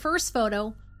 In the first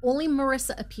photo, only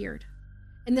Marissa appeared.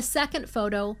 In the second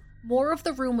photo, more of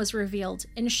the room was revealed,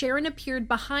 and Sharon appeared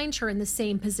behind her in the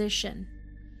same position.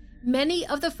 Many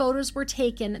of the photos were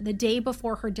taken the day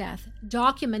before her death,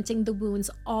 documenting the wounds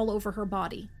all over her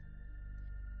body.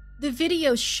 The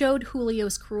videos showed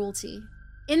Julio's cruelty.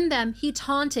 In them, he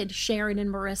taunted Sharon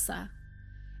and Marissa.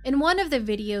 In one of the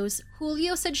videos,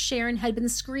 Julio said Sharon had been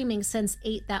screaming since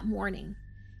 8 that morning.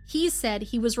 He said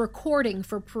he was recording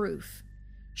for proof.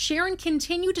 Sharon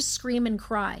continued to scream and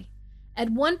cry.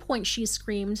 At one point she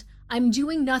screamed, "I'm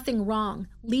doing nothing wrong.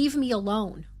 Leave me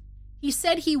alone." He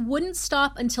said he wouldn't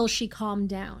stop until she calmed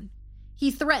down.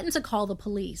 He threatened to call the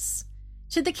police.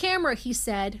 To the camera, he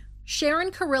said,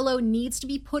 "Sharon Carrillo needs to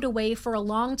be put away for a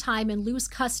long time and lose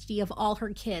custody of all her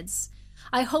kids.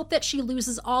 I hope that she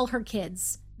loses all her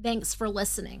kids. Thanks for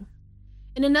listening."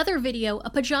 In another video, a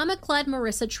pajama-clad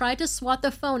Marissa tried to swat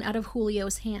the phone out of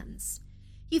Julio's hands.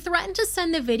 He threatened to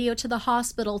send the video to the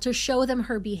hospital to show them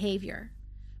her behavior.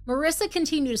 Marissa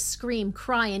continued to scream,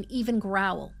 cry, and even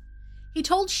growl. He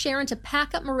told Sharon to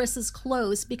pack up Marissa's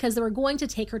clothes because they were going to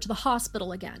take her to the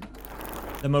hospital again.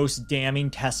 The most damning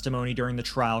testimony during the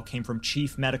trial came from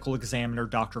Chief Medical Examiner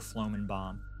Dr.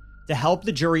 Flomenbaum. To help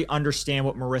the jury understand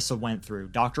what Marissa went through,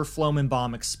 Dr.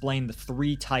 Flomenbaum explained the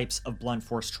 3 types of blunt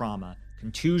force trauma: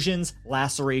 contusions,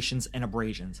 lacerations, and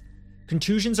abrasions.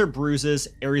 Contusions are bruises,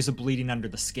 areas of bleeding under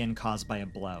the skin caused by a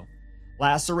blow.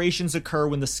 Lacerations occur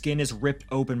when the skin is ripped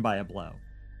open by a blow.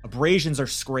 Abrasions are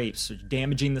scrapes,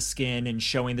 damaging the skin and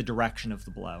showing the direction of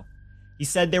the blow. He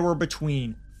said there were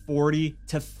between 40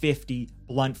 to 50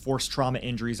 blunt force trauma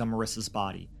injuries on Marissa's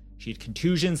body. She had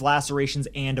contusions, lacerations,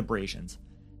 and abrasions.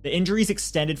 The injuries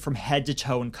extended from head to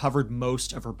toe and covered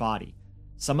most of her body.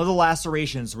 Some of the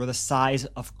lacerations were the size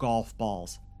of golf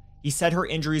balls. He said her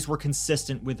injuries were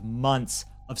consistent with months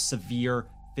of severe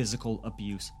physical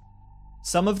abuse.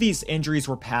 Some of these injuries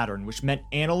were patterned, which meant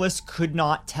analysts could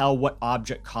not tell what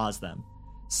object caused them.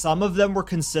 Some of them were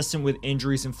consistent with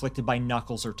injuries inflicted by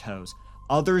knuckles or toes.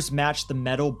 Others matched the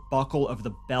metal buckle of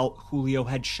the belt Julio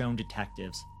had shown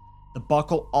detectives. The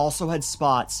buckle also had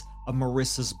spots of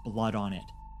Marissa's blood on it.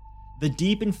 The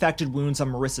deep infected wounds on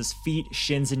Marissa's feet,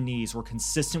 shins, and knees were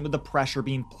consistent with the pressure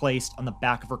being placed on the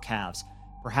back of her calves,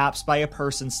 perhaps by a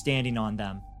person standing on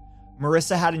them.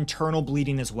 Marissa had internal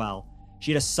bleeding as well.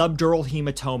 She had a subdural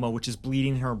hematoma, which is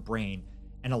bleeding in her brain,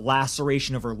 and a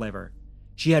laceration of her liver.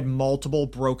 She had multiple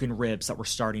broken ribs that were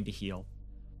starting to heal.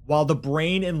 While the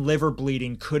brain and liver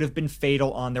bleeding could have been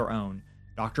fatal on their own,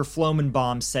 Dr.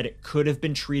 Flomenbaum said it could have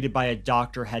been treated by a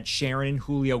doctor had Sharon and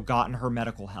Julio gotten her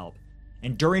medical help.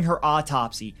 And during her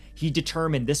autopsy, he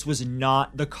determined this was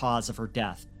not the cause of her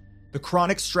death. The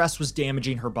chronic stress was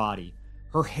damaging her body.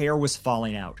 Her hair was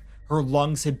falling out, her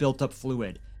lungs had built up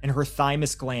fluid, and her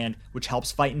thymus gland, which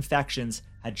helps fight infections,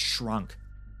 had shrunk.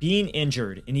 Being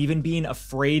injured, and even being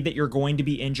afraid that you're going to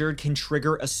be injured, can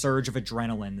trigger a surge of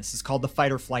adrenaline. This is called the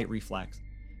fight or flight reflex.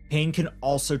 Pain can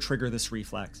also trigger this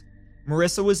reflex.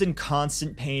 Marissa was in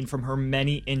constant pain from her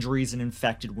many injuries and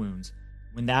infected wounds.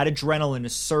 When that adrenaline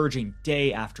is surging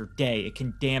day after day, it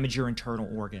can damage your internal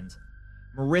organs.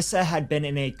 Marissa had been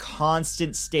in a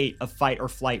constant state of fight or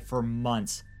flight for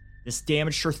months. This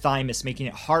damaged her thymus, making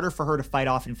it harder for her to fight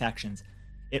off infections.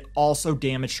 It also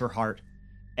damaged her heart.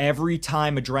 Every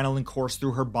time adrenaline coursed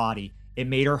through her body, it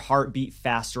made her heart beat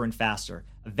faster and faster.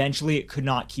 Eventually, it could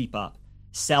not keep up.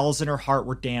 Cells in her heart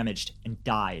were damaged and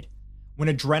died. When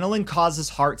adrenaline causes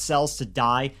heart cells to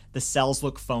die, the cells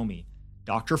look foamy.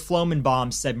 Dr.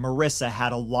 Flomenbaum said Marissa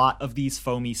had a lot of these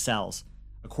foamy cells.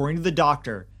 According to the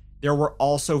doctor, there were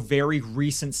also very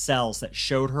recent cells that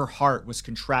showed her heart was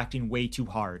contracting way too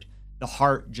hard. The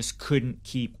heart just couldn't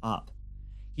keep up.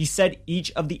 He said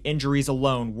each of the injuries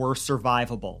alone were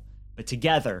survivable, but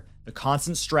together, the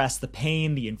constant stress, the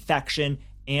pain, the infection,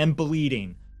 and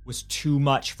bleeding was too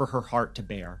much for her heart to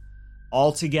bear.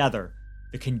 Altogether,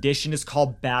 the condition is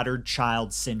called battered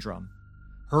child syndrome.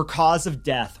 Her cause of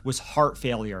death was heart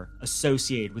failure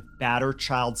associated with battered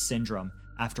child syndrome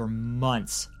after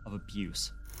months of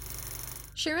abuse.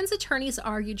 Sharon's attorneys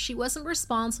argued she wasn't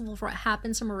responsible for what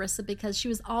happened to Marissa because she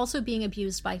was also being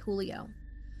abused by Julio.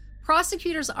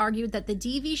 Prosecutors argued that the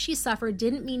DV she suffered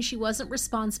didn't mean she wasn't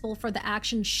responsible for the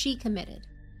actions she committed.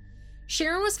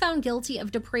 Sharon was found guilty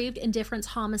of depraved indifference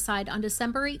homicide on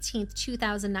December 18,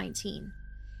 2019.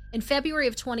 In February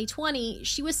of 2020,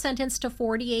 she was sentenced to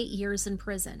 48 years in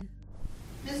prison.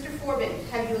 Mr. Foreman,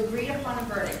 have you agreed upon a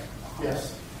verdict?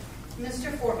 Yes.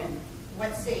 Mr. Foreman,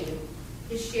 what say you?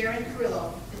 Is Sharon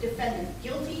Carrillo, the defendant,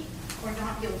 guilty or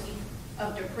not guilty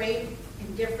of depraved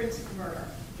indifference murder?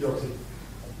 Guilty.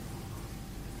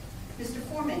 Mr.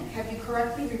 Foreman, have you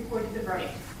correctly reported the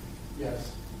verdict?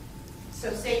 Yes.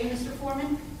 So say you, Mr.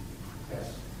 Foreman?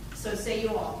 Yes. So say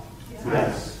you all?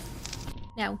 Yes.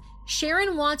 Now,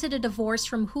 Sharon wanted a divorce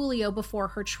from Julio before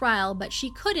her trial, but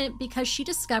she couldn't because she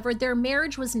discovered their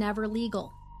marriage was never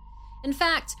legal. In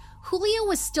fact, Julio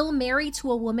was still married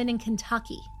to a woman in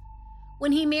Kentucky.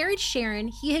 When he married Sharon,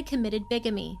 he had committed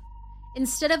bigamy.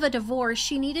 Instead of a divorce,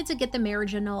 she needed to get the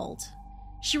marriage annulled.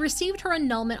 She received her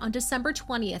annulment on December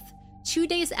 20th, 2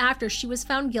 days after she was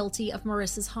found guilty of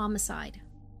Marissa's homicide.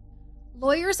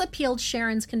 Lawyers appealed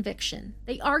Sharon's conviction.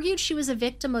 They argued she was a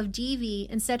victim of DV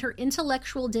and said her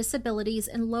intellectual disabilities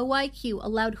and low IQ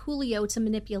allowed Julio to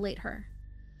manipulate her.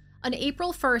 On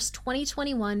April 1st,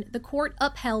 2021, the court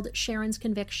upheld Sharon's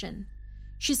conviction.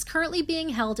 She's currently being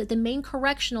held at the Maine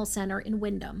Correctional Center in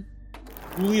Windham.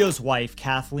 Julio's wife,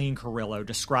 Kathleen Carrillo,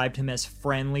 described him as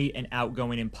friendly and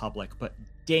outgoing in public, but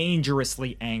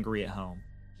dangerously angry at home.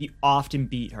 He often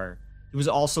beat her. He was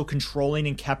also controlling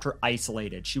and kept her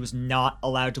isolated. She was not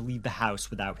allowed to leave the house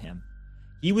without him.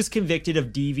 He was convicted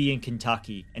of DV in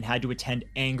Kentucky and had to attend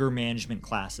anger management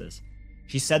classes.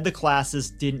 She said the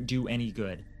classes didn't do any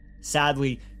good.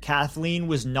 Sadly, Kathleen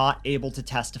was not able to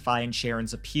testify in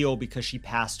Sharon's appeal because she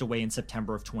passed away in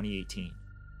September of 2018.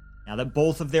 Now that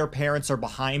both of their parents are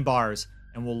behind bars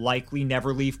and will likely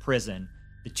never leave prison,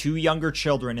 the two younger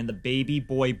children and the baby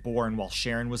boy born while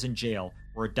Sharon was in jail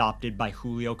were adopted by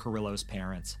Julio Carrillo's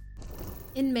parents.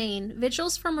 In Maine,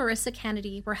 vigils for Marissa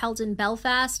Kennedy were held in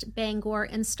Belfast, Bangor,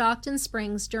 and Stockton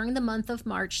Springs during the month of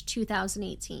March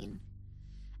 2018.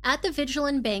 At the vigil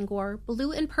in Bangor,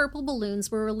 blue and purple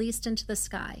balloons were released into the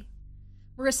sky.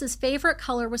 Marissa's favorite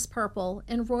color was purple,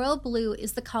 and royal blue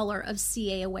is the color of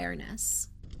CA awareness.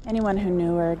 Anyone who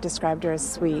knew her described her as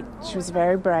sweet. She was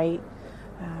very bright.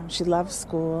 She loved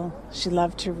school. She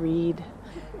loved to read.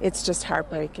 It's just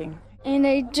heartbreaking. And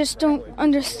I just don't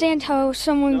understand how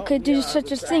someone could do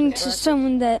such a thing to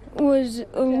someone that was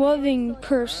a loving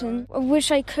person. I wish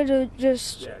I could have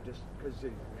just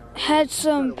had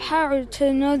some power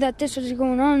to know that this was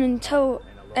going on and tell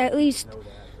at least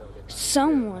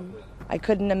someone. I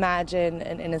couldn't imagine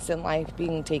an innocent life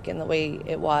being taken the way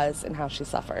it was and how she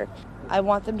suffered. I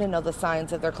want them to know the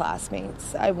signs of their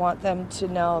classmates. I want them to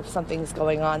know if something's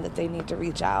going on that they need to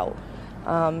reach out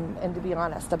and to be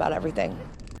honest about everything.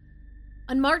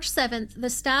 On March 7th, the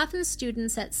staff and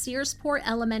students at Searsport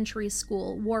Elementary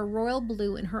School wore royal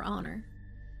blue in her honor.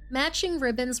 Matching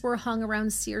ribbons were hung around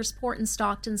Searsport and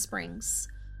Stockton Springs,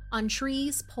 on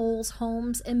trees, poles,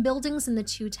 homes, and buildings in the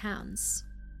two towns.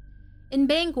 In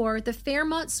Bangor, the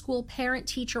Fairmont School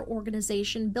Parent-Teacher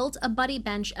Organization built a buddy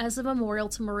bench as a memorial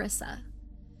to Marissa.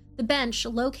 The bench,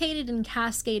 located in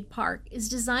Cascade Park, is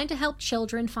designed to help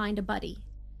children find a buddy.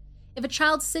 If a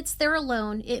child sits there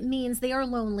alone, it means they are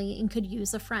lonely and could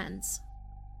use a friend.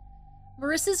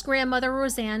 Marissa's grandmother,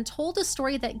 Roseanne, told a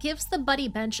story that gives the buddy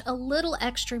bench a little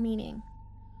extra meaning.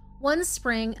 One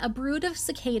spring, a brood of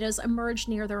cicadas emerged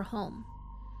near their home.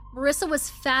 Marissa was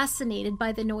fascinated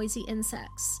by the noisy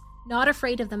insects, not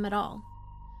afraid of them at all.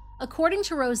 According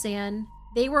to Roseanne,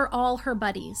 They were all her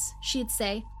buddies. She'd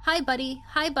say, "Hi, buddy.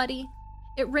 Hi, buddy."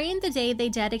 It rained the day they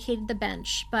dedicated the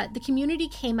bench, but the community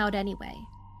came out anyway.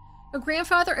 Her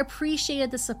grandfather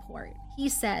appreciated the support. He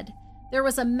said, "There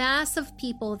was a mass of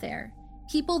people there,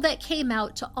 people that came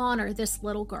out to honor this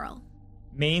little girl."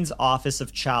 Maine's Office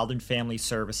of Child and Family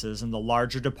Services and the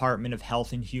larger Department of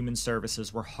Health and Human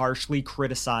Services were harshly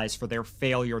criticized for their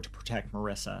failure to protect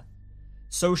Marissa.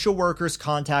 Social workers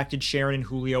contacted Sharon and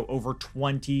Julio over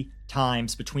 20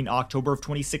 times between October of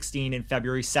 2016 and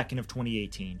February 2nd of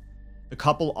 2018. The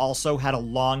couple also had a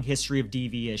long history of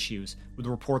DV issues, with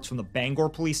reports from the Bangor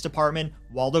Police Department,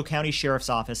 Waldo County Sheriff's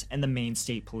Office, and the Maine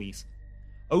State Police.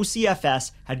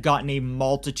 OCFS had gotten a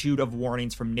multitude of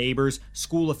warnings from neighbors,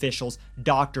 school officials,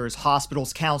 doctors,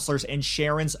 hospitals, counselors, and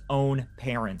Sharon's own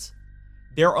parents.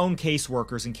 Their own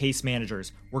caseworkers and case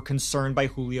managers were concerned by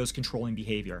Julio's controlling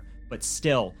behavior, but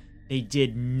still, they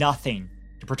did nothing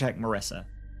to protect Marissa.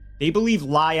 They believed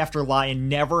lie after lie and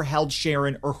never held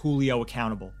Sharon or Julio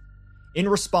accountable. In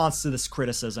response to this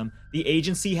criticism, the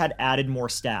agency had added more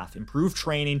staff, improved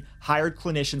training, hired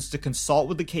clinicians to consult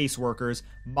with the caseworkers,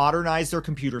 modernized their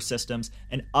computer systems,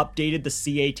 and updated the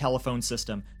CA telephone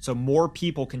system so more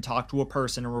people can talk to a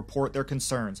person and report their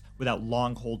concerns without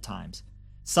long hold times.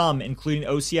 Some, including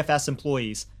OCFS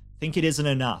employees, think it isn't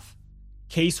enough.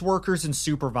 Caseworkers and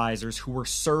supervisors who were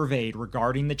surveyed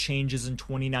regarding the changes in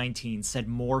 2019 said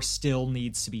more still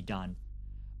needs to be done.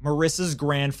 Marissa's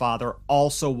grandfather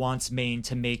also wants Maine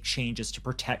to make changes to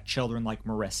protect children like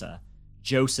Marissa.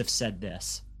 Joseph said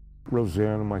this.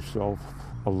 Roseanne and myself,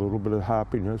 a little bit of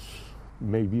happiness,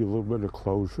 maybe a little bit of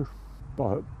closure,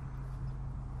 but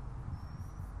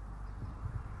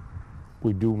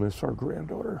we do miss our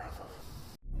granddaughter.